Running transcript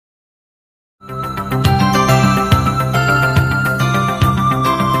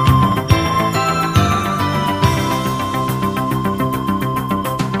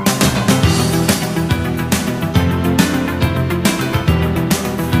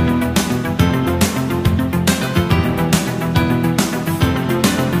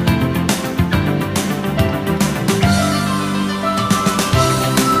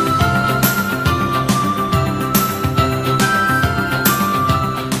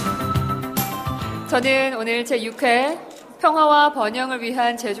저는 오늘 제6회 평화와 번영을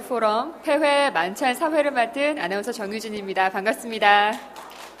위한 제주 포럼 폐회만찬 사회를 맡은 아나운서 정유진입니다. 반갑습니다.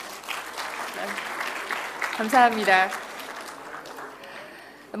 감사합니다.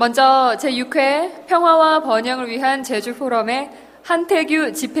 먼저 제6회 평화와 번영을 위한 제주 포럼에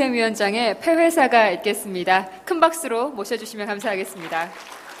한태규 집행위원장의 폐회사가 있겠습니다. 큰 박수로 모셔주시면 감사하겠습니다.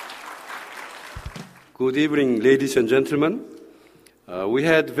 Good evening, ladies and gentlemen. We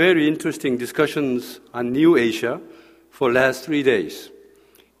had very interesting discussions on New Asia for last 3 days.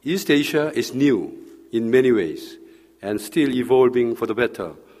 East Asia is new in many ways and still evolving for the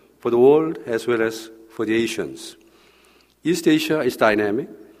better for the world as well as for the Asians. East Asia is dynamic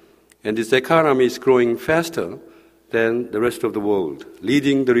and its economy is growing faster than the rest of the world,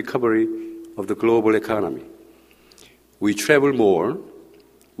 leading the recovery of the global economy. We travel more,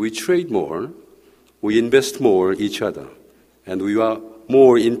 we trade more, we invest more each other, and we are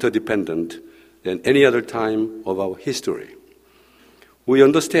more interdependent than any other time of our history. We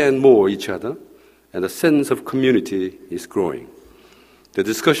understand more each other, and the sense of community is growing. The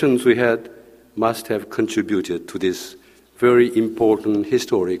discussions we had must have contributed to this very important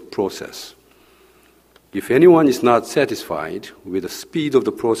historic process. If anyone is not satisfied with the speed of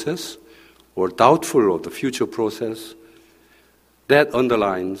the process or doubtful of the future process, that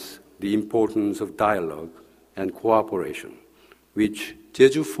underlines the importance of dialogue and cooperation, which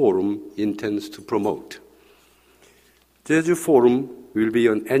Jeju Forum intends to promote. Jeju Forum will be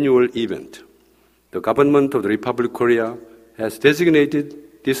an annual event. The government of the Republic of Korea has designated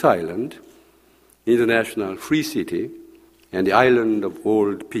this island International Free City and the island of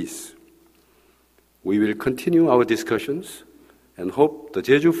world peace. We will continue our discussions and hope the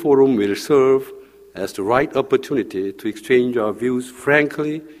Jeju Forum will serve as the right opportunity to exchange our views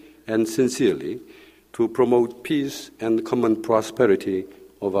frankly and sincerely to promote peace and common prosperity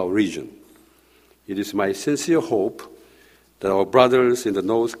of our region. It is my sincere hope that our brothers in the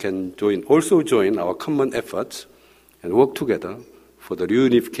North can also join our common efforts and work together for the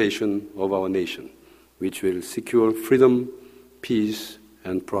reunification of our nation, which will secure freedom, peace,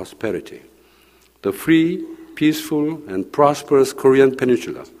 and prosperity. The free, peaceful, and prosperous Korean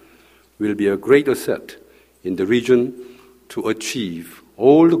Peninsula will be a great asset in the region to achieve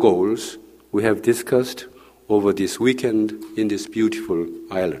all the goals we have discussed over this weekend in this beautiful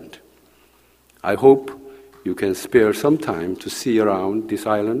island. I hope you can spare some time to see around this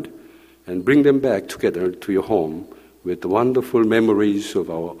island and bring them back together to your home with the wonderful memories of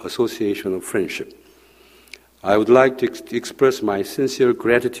our association of friendship. I would like to express my sincere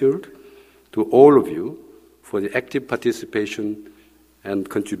gratitude to all of you for the active participation and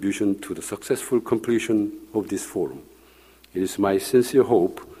contribution to the successful completion of this forum. It is my sincere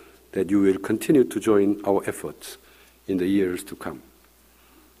hope that you will continue to join our efforts in the years to come.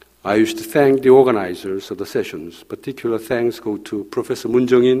 I wish to thank the organizers of the sessions. Particular thanks go to Professor Moon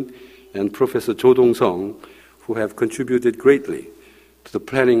Jung-in and Professor Jo Dong-sung, who have contributed greatly to the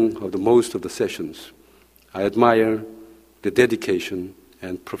planning of the most of the sessions. I admire the dedication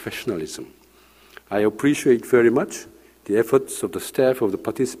and professionalism. I appreciate very much the efforts of the staff of the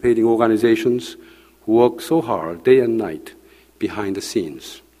participating organizations who work so hard day and night behind the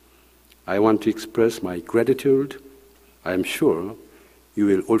scenes. I want to express my gratitude. I am sure you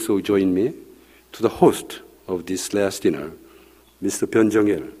will also join me to the host of this last dinner, Mr. Byun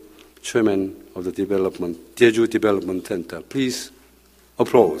Jung-il, Chairman of the Jeju Development Center. Please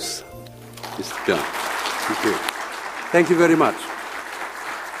applause, Mr. Byun. Thank you. Thank you very much.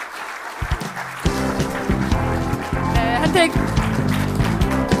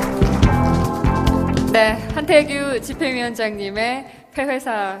 한태규 집행위원장님의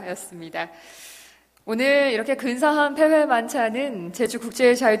폐회사였습니다. 오늘 이렇게 근사한 폐회만찬은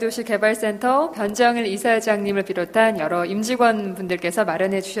제주국제자유도시개발센터 변정일 이사장님을 비롯한 여러 임직원분들께서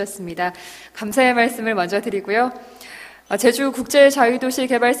마련해 주셨습니다. 감사의 말씀을 먼저 드리고요.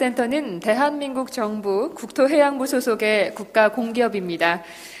 제주국제자유도시개발센터는 대한민국 정부 국토해양부 소속의 국가공기업입니다.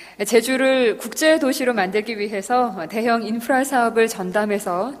 제주를 국제도시로 만들기 위해서 대형 인프라 사업을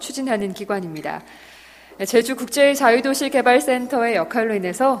전담해서 추진하는 기관입니다. 제주국제자유도시개발센터의 역할로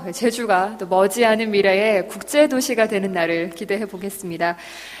인해서 제주가 또 머지않은 미래에 국제도시가 되는 날을 기대해 보겠습니다.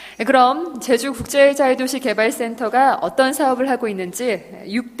 그럼 제주국제자유도시개발센터가 어떤 사업을 하고 있는지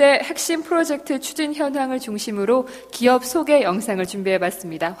 6대 핵심 프로젝트 추진 현황을 중심으로 기업 소개 영상을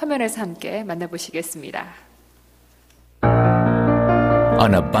준비해봤습니다. 화면에서 함께 만나보시겠습니다.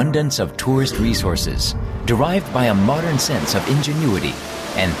 An abundance of tourist resources derived by a modern sense of ingenuity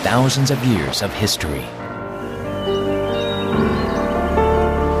and thousands of years of history.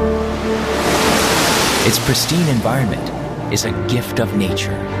 Its pristine environment is a gift of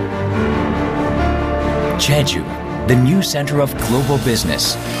nature. Jeju, the new center of global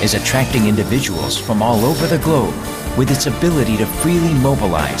business, is attracting individuals from all over the globe with its ability to freely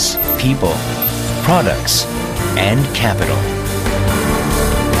mobilize people, products, and capital.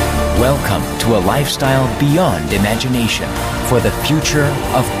 Welcome to a lifestyle beyond imagination for the future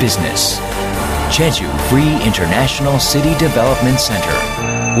of business. Jeju Free International City Development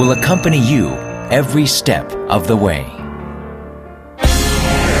Center will accompany you every step of the way.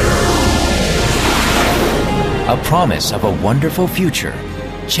 A promise of a wonderful future,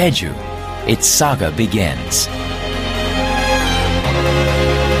 Jeju, its saga begins.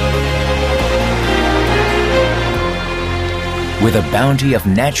 With a bounty of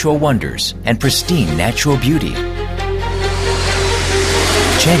natural wonders and pristine natural beauty,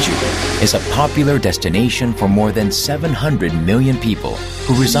 Jeju is a popular destination for more than 700 million people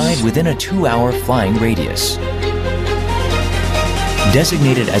who reside within a 2-hour flying radius.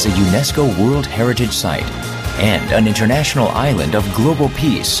 Designated as a UNESCO World Heritage Site and an international island of global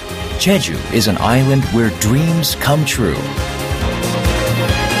peace, Jeju is an island where dreams come true.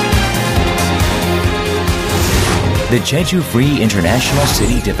 The Jeju Free International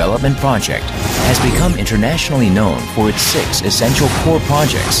City Development Project has become internationally known for its 6 essential core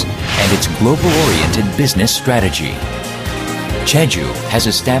projects and its global-oriented business strategy. Jeju has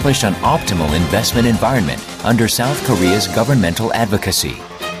established an optimal investment environment under South Korea's governmental advocacy,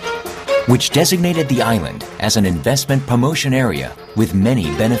 which designated the island as an investment promotion area with many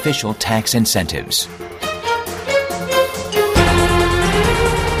beneficial tax incentives.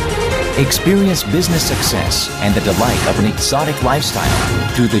 Experience business success and the delight of an exotic lifestyle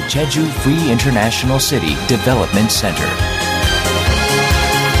through the Jeju Free International City Development Center.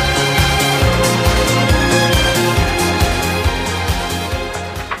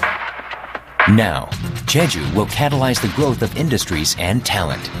 Now, Jeju will catalyze the growth of industries and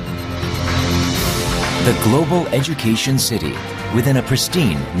talent. The global education city within a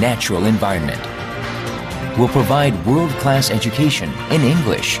pristine natural environment will provide world-class education in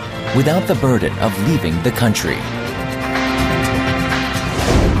English without the burden of leaving the country.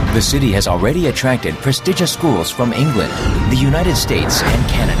 The city has already attracted prestigious schools from England, the United States, and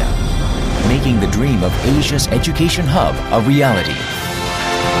Canada, making the dream of Asia's education hub a reality.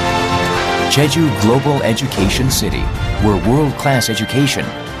 Jeju Global Education City, where world-class education,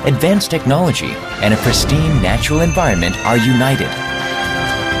 advanced technology, and a pristine natural environment are united.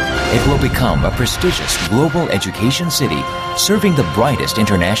 It will become a prestigious global education city serving the brightest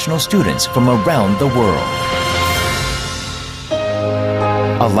international students from around the world.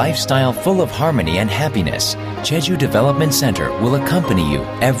 A lifestyle full of harmony and happiness, Jeju Development Center will accompany you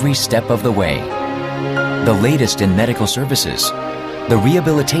every step of the way. The latest in medical services, the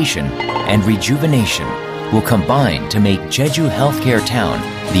rehabilitation, and rejuvenation will combine to make Jeju Healthcare Town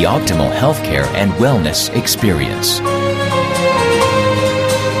the optimal healthcare and wellness experience.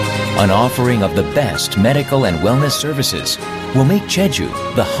 An offering of the best medical and wellness services will make Jeju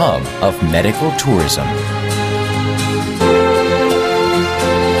the hub of medical tourism.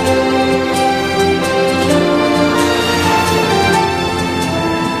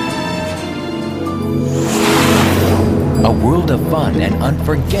 A world of fun and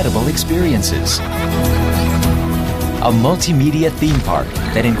unforgettable experiences. A multimedia theme park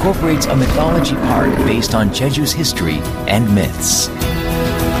that incorporates a mythology park based on Jeju's history and myths.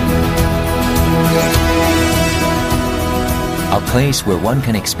 A place where one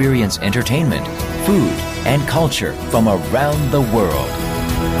can experience entertainment, food, and culture from around the world.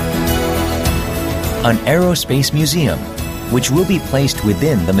 An aerospace museum, which will be placed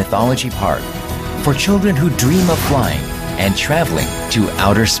within the mythology park for children who dream of flying and traveling to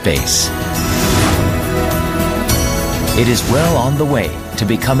outer space. It is well on the way to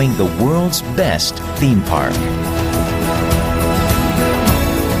becoming the world's best theme park.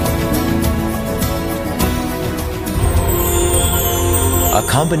 A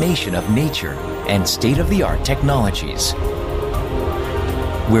combination of nature and state-of-the-art technologies,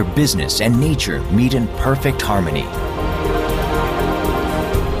 where business and nature meet in perfect harmony.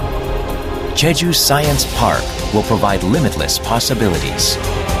 Jeju Science Park will provide limitless possibilities,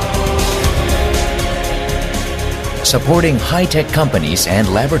 supporting high-tech companies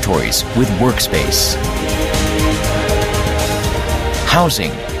and laboratories with workspace,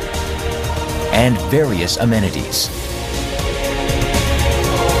 housing, and various amenities.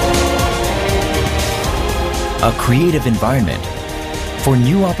 A creative environment for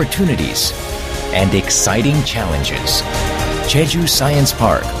new opportunities and exciting challenges. Jeju Science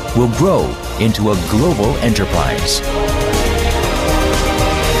Park will grow into a global enterprise.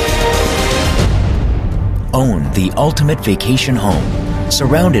 Own the ultimate vacation home,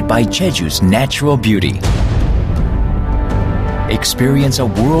 surrounded by Jeju's natural beauty. Experience a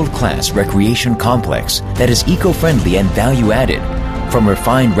world-class recreation complex that is eco-friendly and value-added. From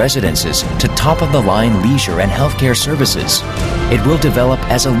refined residences to top-of-the-line leisure and healthcare services, it will develop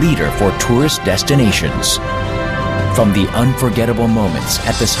as a leader for tourist destinations. From the unforgettable moments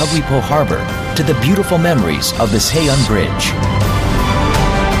at the Seogwipo Harbor to the beautiful memories of the Seoyeon Bridge,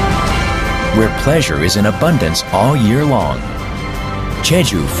 where pleasure is in abundance all year long,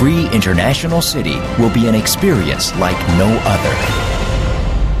 Jeju Free International City will be an experience like no other.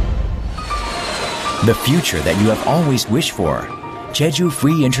 The future that you have always wished for, Jeju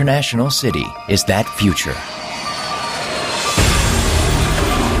Free International City is that future.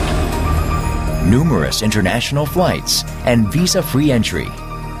 Numerous international flights and visa-free entry.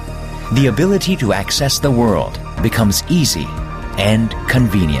 The ability to access the world becomes easy and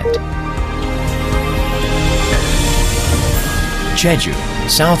convenient. Jeju,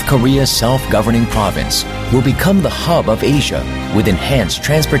 South Korea's self-governing province, will become the hub of Asia with enhanced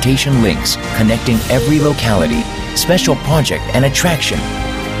transportation links connecting every locality, special project and attraction,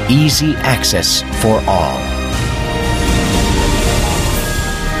 easy access for all.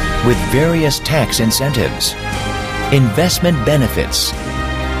 With various tax incentives, investment benefits,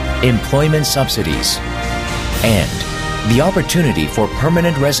 employment subsidies, and the opportunity for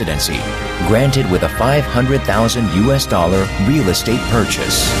permanent residency granted with a $500,000 real estate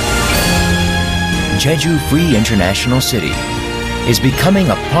purchase. Jeju Free International City is becoming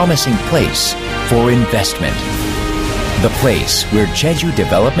a promising place for investment. The place where Jeju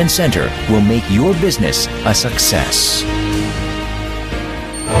Development Center will make your business a success.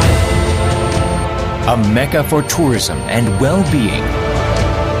 A mecca for tourism and well-being.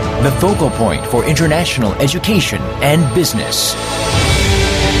 The focal point for international education and business.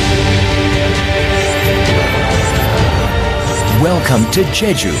 Welcome to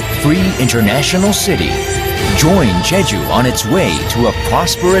Jeju Free International City. Join Jeju on its way to a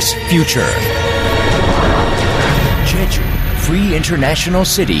prosperous future. Jeju Free International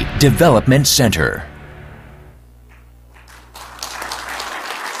City Development Center.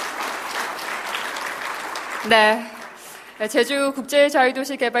 네. 제주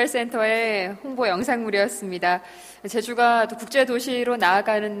국제자유도시개발센터의 홍보 영상물이었습니다. 제주가 또 국제도시로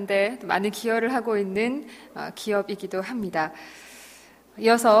나아가는데 많은 기여를 하고 있는 기업이기도 합니다.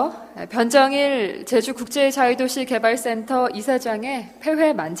 이어서 변정일 제주국제자유도시개발센터 이사장의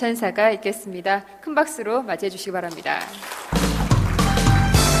폐회만찬사가 있겠습니다. 큰 박수로 맞이해 주시기 바랍니다.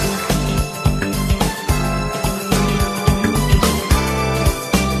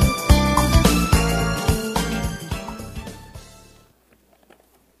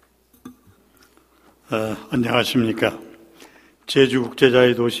 안녕하십니까.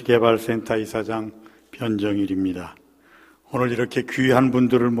 제주국제자유도시개발센터 이사장 변정일입니다. 오늘 이렇게 귀한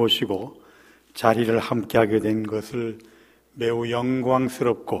분들을 모시고 자리를 함께하게 된 것을 매우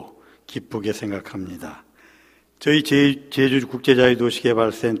영광스럽고 기쁘게 생각합니다. 저희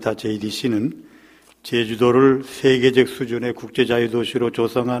제주국제자유도시개발센터 JDC는 제주도를 세계적 수준의 국제자유도시로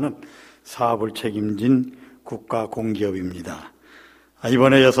조성하는 사업을 책임진 국가공기업입니다.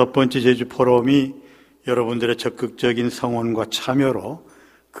 이번에 6번째 제주 포럼이 여러분들의 적극적인 성원과 참여로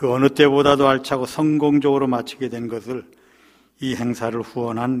그 어느 때보다도 알차고 성공적으로 마치게 된 것을 이 행사를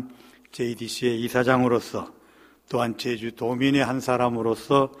후원한 JDC의 이사장으로서 또한 제주 도민의 한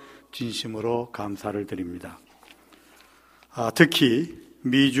사람으로서 진심으로 감사를 드립니다. 특히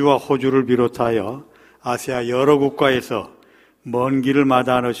미주와 호주를 비롯하여 아시아 여러 국가에서 먼 길을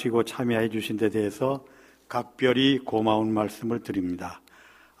마다하시고 참여해 주신 데 대해서 각별히 고마운 말씀을 드립니다.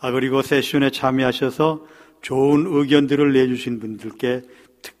 그리고 세션에 참여하셔서 좋은 의견들을 내주신 분들께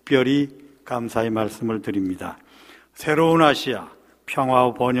특별히 감사의 말씀을 드립니다. 새로운 아시아,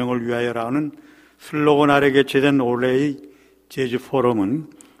 평화와 번영을 위하여라는 슬로건 아래 개최된 올해의 제주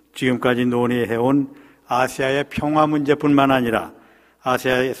포럼은 지금까지 논의해온 아시아의 평화 문제뿐만 아니라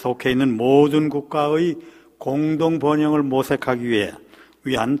아시아에 속해 있는 모든 국가의 공동 번영을 모색하기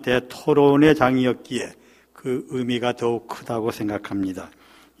위한 대토론의 장이었기에 그 의미가 더욱 크다고 생각합니다.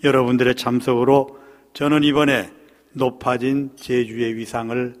 여러분들의 참석으로 저는 이번에 높아진 제주의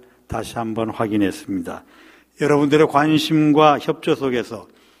위상을 다시 한번 확인했습니다. 여러분들의 관심과 협조 속에서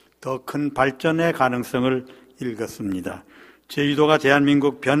더 큰 발전의 가능성을 읽었습니다. 제주도가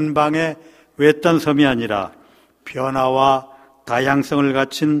대한민국 변방의 외딴 섬이 아니라 변화와 다양성을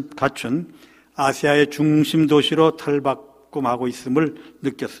갖춘 아시아의 중심 도시로 탈바꿈하고 있음을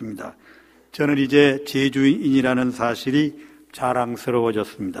느꼈습니다. 저는 이제 제주인이라는 사실이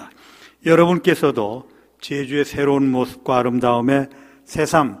자랑스러워졌습니다. 여러분께서도 제주의 새로운 모습과 아름다움에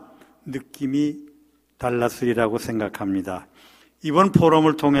새삼 느낌이 달랐으리라고 생각합니다. 이번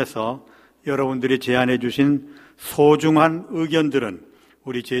포럼을 통해서 여러분들이 제안해 주신 소중한 의견들은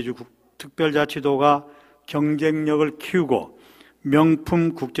우리 제주특별자치도가 경쟁력을 키우고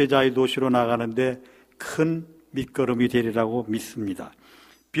명품 국제자유도시로 나가는데 큰 밑거름이 되리라고 믿습니다.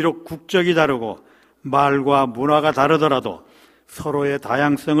 비록 국적이 다르고 말과 문화가 다르더라도 서로의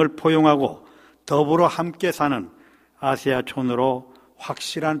다양성을 포용하고 더불어 함께 사는 아시아촌으로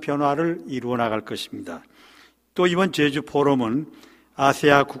확실한 변화를 이루어 나갈 것입니다. 또 이번 제주 포럼은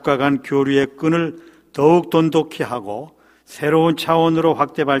아시아 국가 간 교류의 끈을 더욱 돈독히 하고 새로운 차원으로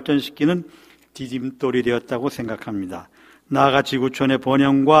확대 발전시키는 디딤돌이 되었다고 생각합니다. 나아가 지구촌의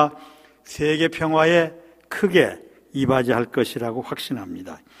번영과 세계 평화에 크게 이바지할 것이라고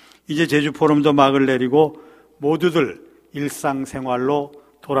확신합니다. 이제 제주 포럼도 막을 내리고 모두들 일상생활로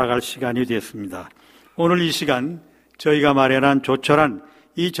돌아갈 시간이 됐습니다. 오늘 이 시간 저희가 마련한 조촐한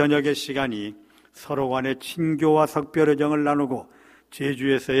이 저녁의 시간이 서로 간의 친교와 석별의 정을 나누고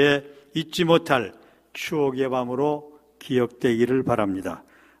제주에서의 잊지 못할 추억의 밤으로 기억되기를 바랍니다.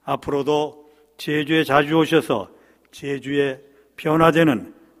 앞으로도 제주에 자주 오셔서 제주의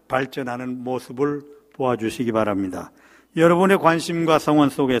변화되는 발전하는 모습을 보아주시기 바랍니다. 여러분의 관심과 성원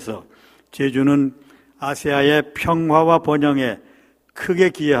속에서 제주는 아시아의 평화와 번영에 크게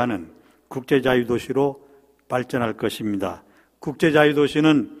기여하는 국제자유도시로 발전할 것입니다.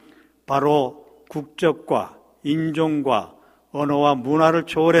 국제자유도시는 바로 국적과 인종과 언어와 문화를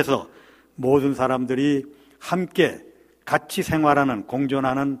초월해서 모든 사람들이 함께 같이 생활하는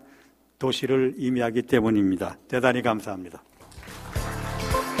공존하는 도시를 의미하기 때문입니다. 대단히 감사합니다.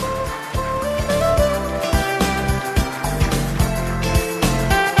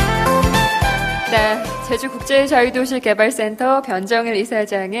 네, 제주국제자유도시개발센터 변정일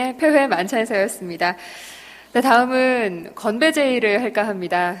이사장의 폐회만찬사였습니다. 네, 다음은 건배제의를 할까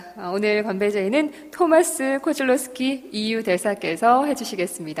합니다. 오늘 건배제의는 토마스 코즐로스키 EU 대사께서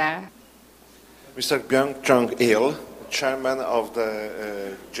해주시겠습니다. Mr. Byung-Chung-il, Chairman of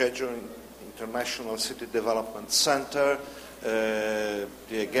the Jeju International City Development Center,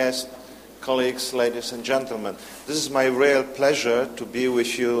 dear guests, colleagues, ladies and gentlemen, this is my real pleasure to be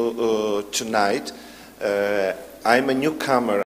with you tonight. I'm a newcomer.